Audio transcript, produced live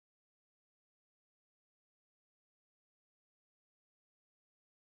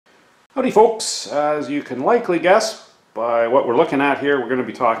Howdy folks, as you can likely guess by what we're looking at here, we're going to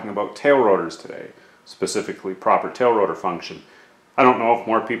be talking about tail rotors today, specifically proper tail rotor function. I don't know if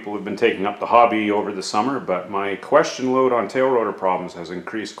more people have been taking up the hobby over the summer, but my question load on tail rotor problems has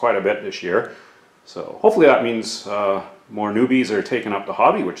increased quite a bit this year. So hopefully that means more newbies are taking up the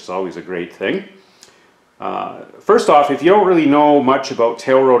hobby, which is always a great thing. First off, if you don't really know much about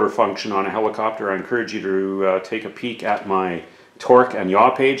tail rotor function on a helicopter, I encourage you to take a peek at my torque and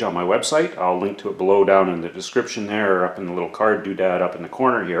yaw page on my website. I'll link to it below down in the description there, or up in the little card doodad up in the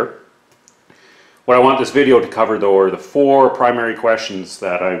corner here. What I want this video to cover though are the four primary questions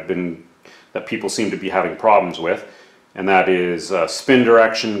that people seem to be having problems with, and that is spin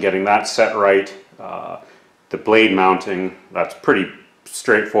direction, getting that set right, the blade mounting. That's pretty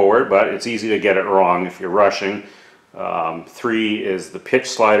straightforward, but it's easy to get it wrong if you're rushing. 3 is the pitch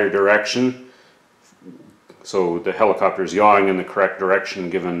slider direction. So the helicopter is yawing in the correct direction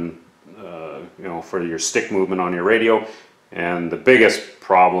given, for your stick movement on your radio. And the biggest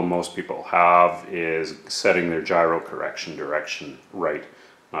problem most people have is setting their gyro correction direction right.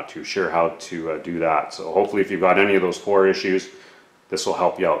 Not too sure how to do that. So hopefully if you've got any of those 4 issues, this will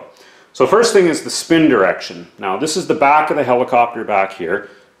help you out. So first thing is the spin direction. Now this is the back of the helicopter back here.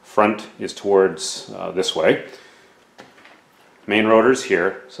 Front is towards this way. Main rotor's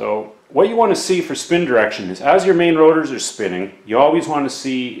here. So what you want to see for spin direction is as your main rotors are spinning, you always want to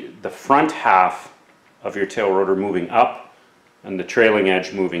see the front half of your tail rotor moving up and the trailing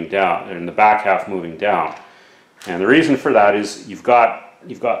edge moving down, and the back half moving down. And the reason for that is you've got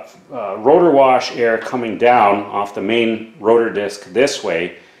rotor wash air coming down off the main rotor disc this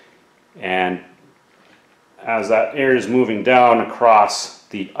way, and as that air is moving down across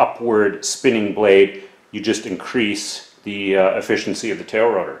the upward spinning blade, you just increase the efficiency of the tail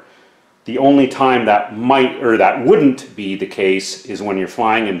rotor. The only time that that wouldn't be the case is when you're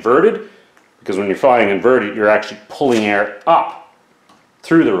flying inverted, because when you're flying inverted, you're actually pulling air up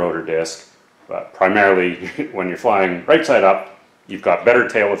through the rotor disc. But primarily, when you're flying right side up, you've got better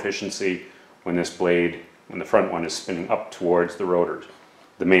tail efficiency when the front one is spinning up towards the rotor,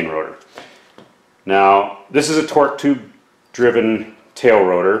 the main rotor. Now, this is a torque tube driven tail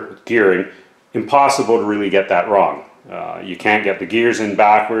rotor with gearing. Impossible to really get that wrong. You can't get the gears in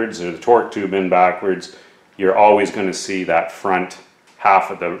backwards or the torque tube in backwards. You're always going to see that front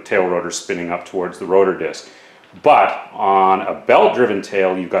half of the tail rotor spinning up towards the rotor disc. But on a belt driven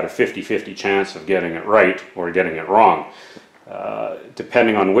tail, you've got a 50-50 chance of getting it right or getting it wrong.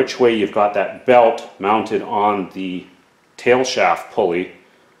 Depending on which way you've got that belt mounted on the tail shaft pulley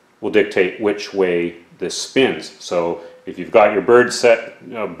will dictate which way this spins. So if you've got your bird set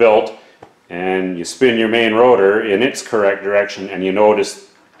built and you spin your main rotor in its correct direction and you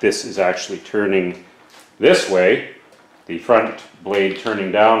notice this is actually turning this way, the front blade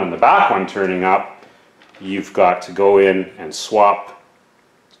turning down and the back one turning up, you've got to go in and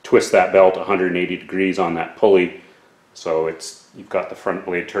twist that belt 180 degrees on that pulley so you've got the front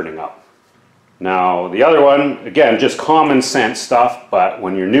blade turning up. Now the other one, again, just common sense stuff, but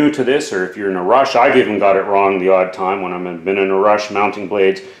when you're new to this or if you're in a rush, I've even got it wrong the odd time when I've been in a rush mounting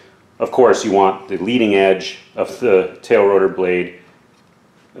blades. Of course, you want the leading edge of the tail rotor blade,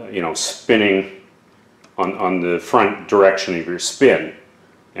 spinning on the front direction of your spin,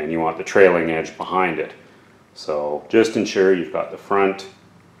 and you want the trailing edge behind it. So just ensure you've got the front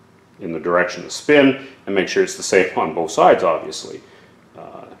in the direction of spin, and make sure it's the same on both sides, obviously.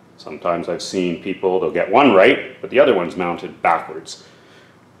 Sometimes I've seen people, they'll get one right, but the other one's mounted backwards.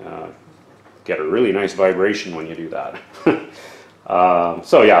 Get a really nice vibration when you do that.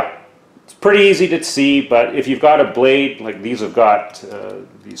 So yeah. It's pretty easy to see, but if you've got a blade, like these have got,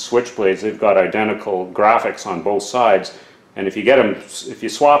 these switch blades, they've got identical graphics on both sides, and if you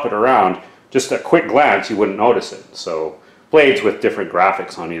swap it around, just a quick glance, you wouldn't notice it. So blades with different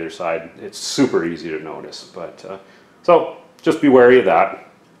graphics on either side, it's super easy to notice. But so just be wary of that,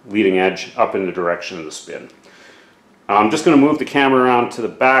 leading edge up in the direction of the spin. I'm just going to move the camera around to the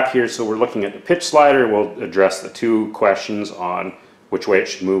back here, so we're looking at the pitch slider. We'll address the 2 questions on which way it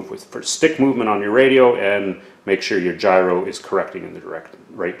should move for stick movement on your radio, and make sure your gyro is correcting in the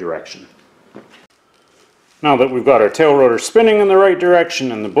right direction. Now that we've got our tail rotor spinning in the right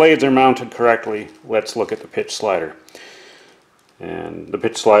direction and the blades are mounted correctly, let's look at the pitch slider. And the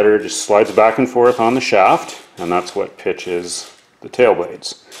pitch slider just slides back and forth on the shaft, and that's what pitches the tail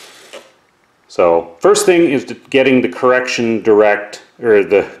blades. So first thing is getting the correct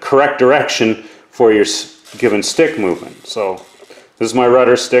direction for your given stick movement. So this is my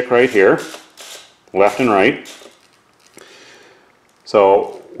rudder stick right here, left and right.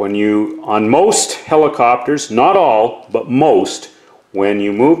 So on most helicopters, not all, but most, when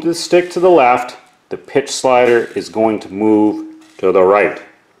you move the stick to the left, the pitch slider is going to move to the right.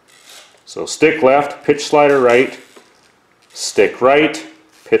 So stick left, pitch slider right, stick right,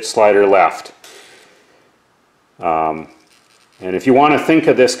 pitch slider left. And if you want to think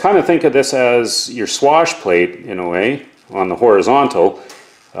of this, kind of think of this as your swash plate in a way on the horizontal.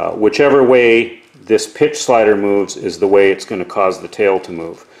 Whichever way this pitch slider moves is the way it's going to cause the tail to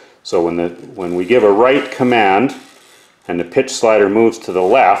move. So when we give a right command and the pitch slider moves to the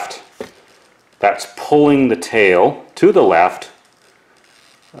left, that's pulling the tail to the left,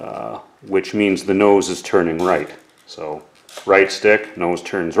 which means the nose is turning right. So right stick, nose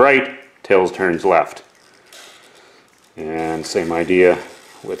turns right, tail turns left. And same idea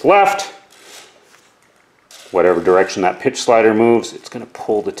with left. Whatever direction that pitch slider moves, it's going to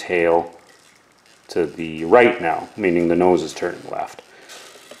pull the tail to the right now, meaning the nose is turning left.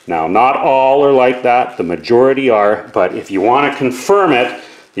 Now, not all are like that, the majority are, but if you want to confirm it,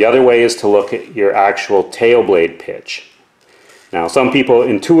 the other way is to look at your actual tail blade pitch. Now, some people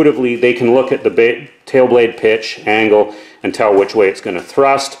intuitively, they can look at the tail blade pitch angle and tell which way it's going to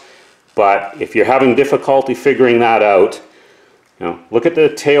thrust. But if you're having difficulty figuring that out, look at the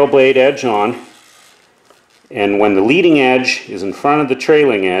tail blade edge on, and when the leading edge is in front of the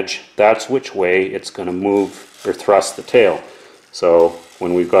trailing edge, that's which way it's going to move or thrust the tail. So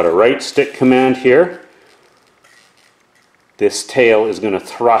when we've got a right stick command here, this tail is going to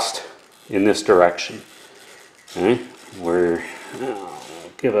thrust in this direction. Okay?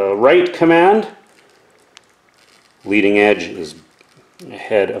 Give a right command, leading edge is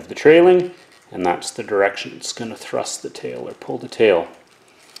ahead of the trailing, and that's the direction it's going to thrust the tail or pull the tail.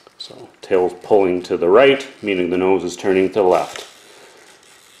 So tail's pulling to the right, meaning the nose is turning to the left.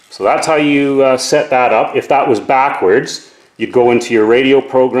 So that's how you set that up. If that was backwards, you'd go into your radio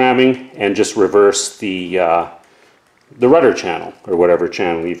programming and just reverse the rudder channel, or whatever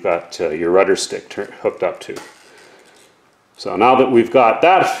channel you've got your rudder stick hooked up to. So now that we've got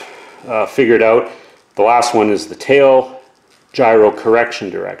that figured out, the last one is the tail gyro correction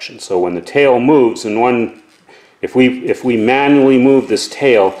direction. So when the tail moves, if we manually move this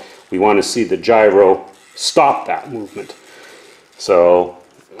tail, we want to see the gyro stop that movement. So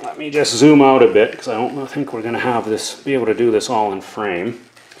let me just zoom out a bit, because I don't think we're going to be able to do this all in frame.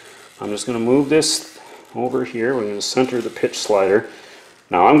 I'm just going to move this over here. We're going to center the pitch slider.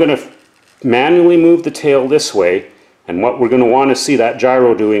 Now I'm going to manually move the tail this way, and what we're going to want to see that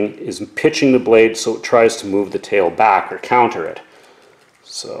gyro doing is pitching the blade so it tries to move the tail back or counter it.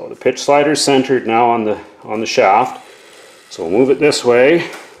 So the pitch slider is centered now on the shaft. So we'll move it this way.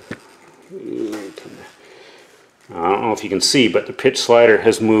 I don't know if you can see, but the pitch slider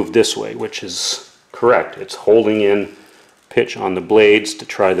has moved this way, which is correct. It's holding in pitch on the blades to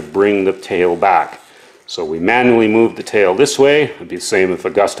try to bring the tail back. So we manually move the tail this way. It'd be the same if a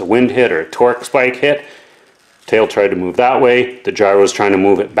gust of wind hit or a torque spike hit. Tail tried to move that way, the gyro is trying to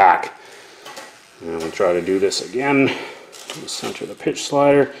move it back. And we'll try to do this again. We'll center the pitch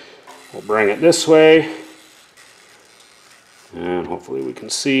slider, we'll bring it this way, and hopefully we can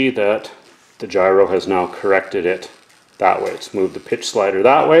see that the gyro has now corrected it that way. It's moved the pitch slider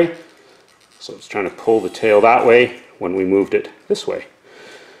that way, so it's trying to pull the tail that way when we moved it this way.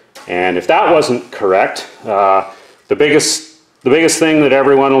 And if that wasn't correct, the biggest thing that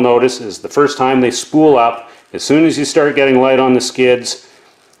everyone will notice is the first time they spool up, as soon as you start getting light on the skids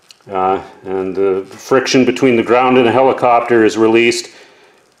and the friction between the ground and the helicopter is released,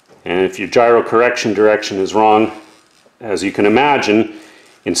 and if your gyro correction direction is wrong, as you can imagine,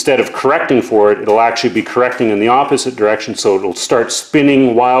 instead of correcting for it, it'll actually be correcting in the opposite direction, so it'll start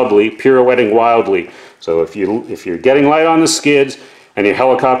spinning wildly, pirouetting wildly. So if you're getting light on the skids and your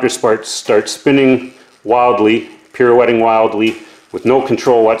helicopter starts spinning wildly, pirouetting wildly, with no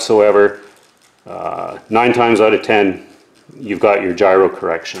control whatsoever, 9 times out of 10 you've got your gyro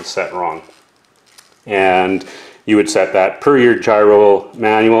correction set wrong. And you would set that per your gyro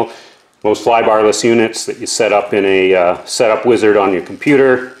manual. Most flybarless units that you set up in a setup wizard on your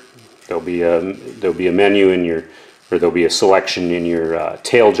computer, there'll be a menu in your, or there'll be a selection in your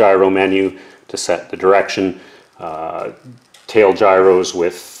tail gyro menu to set the direction. Tail gyros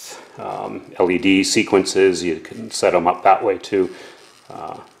with LED sequences, you can set them up that way too.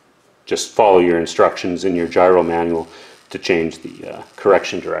 Just follow your instructions in your gyro manual to change the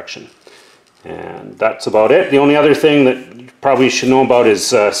correction direction. And that's about it. The only other thing that you probably should know about is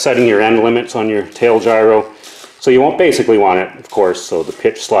setting your end limits on your tail gyro. So you won't basically want it, of course, so the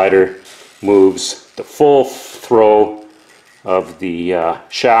pitch slider moves the full throw of the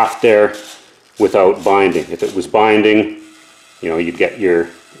shaft there without binding. If it was binding, you'd get your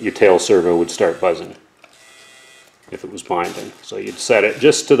tail servo would start buzzing. if it was binding. So you'd set it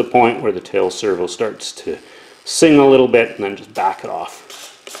just to the point where the tail servo starts to sing a little bit, and then just back it off.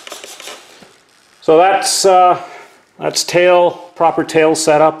 So that's proper tail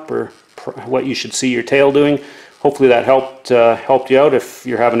setup, or what you should see your tail doing. Hopefully that helped you out if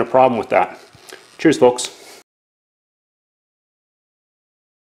you're having a problem with that. Cheers, folks.